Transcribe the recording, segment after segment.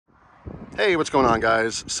Hey, what's going on,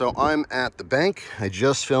 guys? So I'm at the bank. I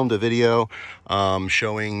just filmed a video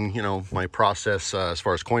showing, my process as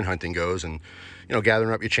far as coin hunting goes, and,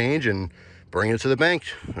 gathering up your change and bringing it to the bank,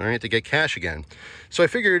 all right, to get cash again. So I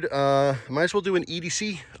figured I might as well do an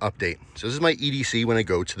EDC update. So this is my EDC when I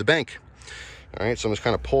go to the bank. All right, so I'm just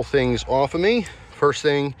kind of pull things off of me. First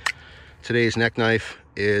thing, today's neck knife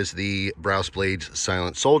is the Browse Blades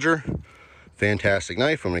Silent Soldier. Fantastic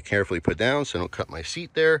knife. I'm going to carefully put down so I don't cut my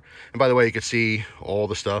seat there. And by the way, you can see all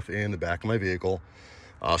the stuff in the back of my vehicle.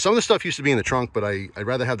 Some of the stuff used to be in the trunk, but I'd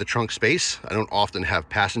rather have the trunk space. I don't often have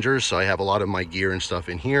passengers, so I have a lot of my gear and stuff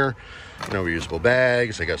in here. Reusable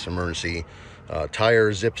bags. I got some emergency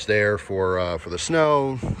tire zips there for the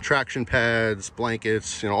snow, traction pads,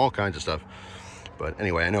 blankets, all kinds of stuff. But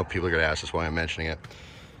anyway, I know people are going to ask, that's why I'm mentioning it.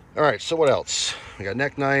 All right, so what else? I got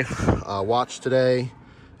neck knife. Watch today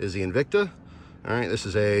is the Invicta. All right, this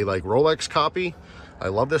is a Rolex copy. I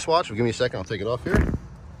love this watch. Give me a second, I'll take it off here.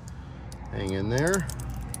 Hang in there.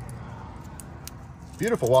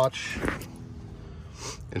 Beautiful watch.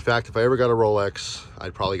 In fact, if I ever got a Rolex,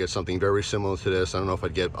 I'd probably get something very similar to this. I don't know if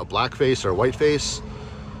I'd get a black face or a white face,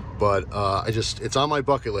 but it's on my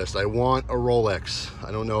bucket list. I want a Rolex.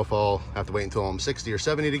 I don't know if I'll have to wait until I'm 60 or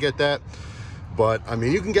 70 to get that, but I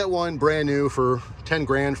mean, you can get one brand new for 10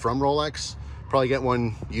 grand from Rolex. Probably get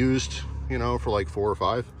one used, for like 4 or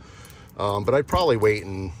 5. But I'd probably wait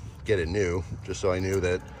and get it new, just so I knew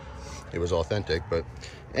that it was authentic. But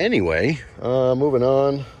anyway, moving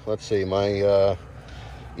on. Let's see, my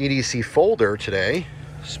EDC folder today,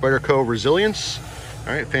 Spyderco Resilience.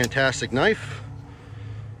 All right, fantastic knife.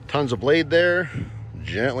 Tons of blade there.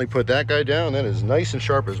 Gently put that guy down. That is nice and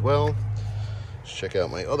sharp as well. Let's check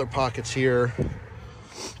out my other pockets here.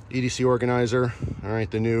 EDC organizer. All right,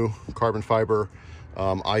 the new carbon fiber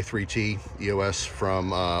i3T EOS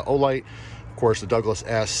from Olight. Of course, the Douglas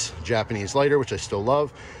S Japanese lighter, which I still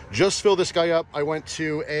love. Just filled this guy up. I went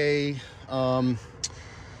to a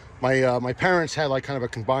my parents had kind of a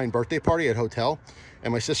combined birthday party at hotel,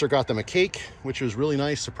 and my sister got them a cake, which was really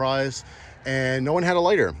nice, surprise. And no one had a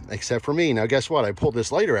lighter except for me. Now guess what? I pulled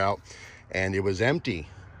this lighter out and it was empty.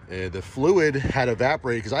 The fluid had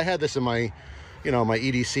evaporated, because I had this in my my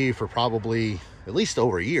EDC for probably at least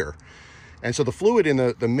over a year. And so the fluid in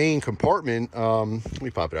the main compartment, let me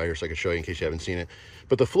pop it out here so I can show you in case you haven't seen it.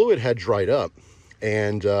 But the fluid had dried up.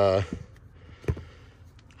 And I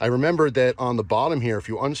remembered that on the bottom here, if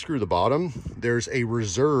you unscrew the bottom, there's a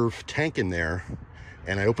reserve tank in there.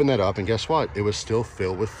 And I opened that up, and guess what? It was still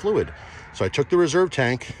filled with fluid. So I took the reserve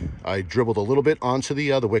tank, I dribbled a little bit onto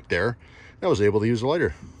the wick there, and I was able to use the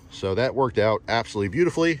lighter. So that worked out absolutely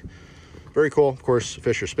beautifully. Very cool. Of course,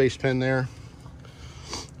 Fisher Space Pen there.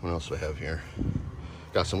 What else do I have here?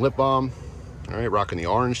 Got some lip balm. All right, rocking the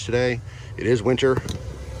orange today. It is winter.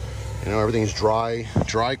 Everything's dry,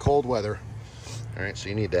 cold weather. All right, so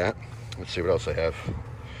you need that. Let's see what else I have.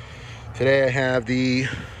 Today I have the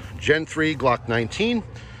Gen 3 Glock 19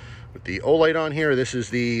 with the Olight on here. This is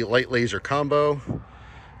the light laser combo. All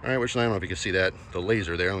right, which I don't know if you can see that, the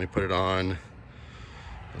laser there. Let me put it on.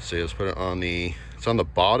 Let's see, let's put it on it's on the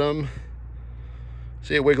bottom.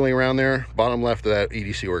 See it wiggling around there? Bottom left of that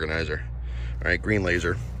EDC organizer. All right, green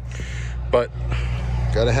laser. But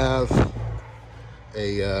gotta have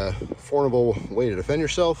a formidable way to defend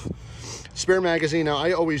yourself. Spare magazine. Now,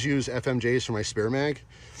 I always use FMJs for my spare mag,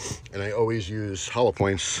 and I always use hollow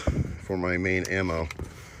points for my main ammo.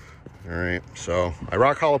 All right, so I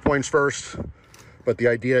rock hollow points first, but the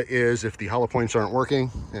idea is if the hollow points aren't working,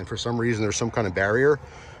 and for some reason there's some kind of barrier,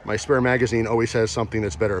 my spare magazine always has something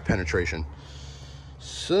that's better at penetration.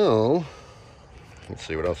 So, let's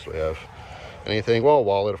see, what else do we have? Anything? Well,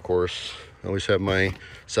 wallet, of course. I always have my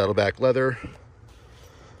saddleback leather.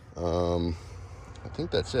 I think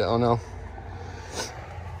that's it. Oh, no.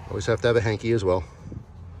 Always have to have a hanky as well.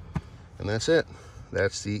 And that's it.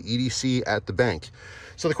 That's the EDC at the bank.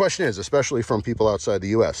 So the question is, especially from people outside the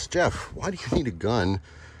US, Jeff, why do you need a gun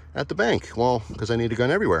at the bank? Well, because I need a gun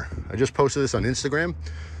everywhere. I just posted this on Instagram.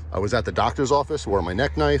 I was at the doctor's office, wore my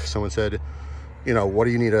neck knife. Someone said, what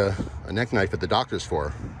do you need a neck knife at the doctor's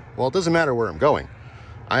for? Well, it doesn't matter where I'm going.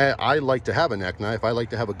 I like to have a neck knife. I like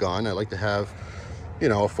to have a gun. I like to have,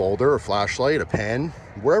 a folder, a flashlight, a pen,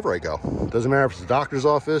 wherever I go. It doesn't matter if it's the doctor's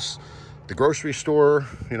office, the grocery store,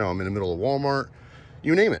 I'm in the middle of Walmart,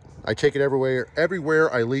 you name it. I take it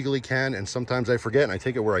everywhere I legally can, and sometimes I forget and I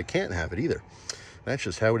take it where I can't have it either. That's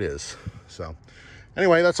just how it is. So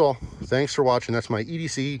anyway, that's all. Thanks for watching. That's my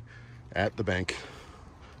EDC at the bank.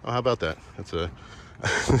 Oh, how about that? That's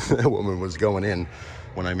that woman was going in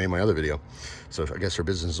when I made my other video. So I guess her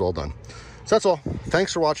business is all done. So that's all.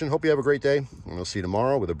 Thanks for watching. Hope you have a great day, and we'll see you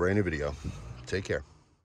tomorrow with a brand new video. Take care.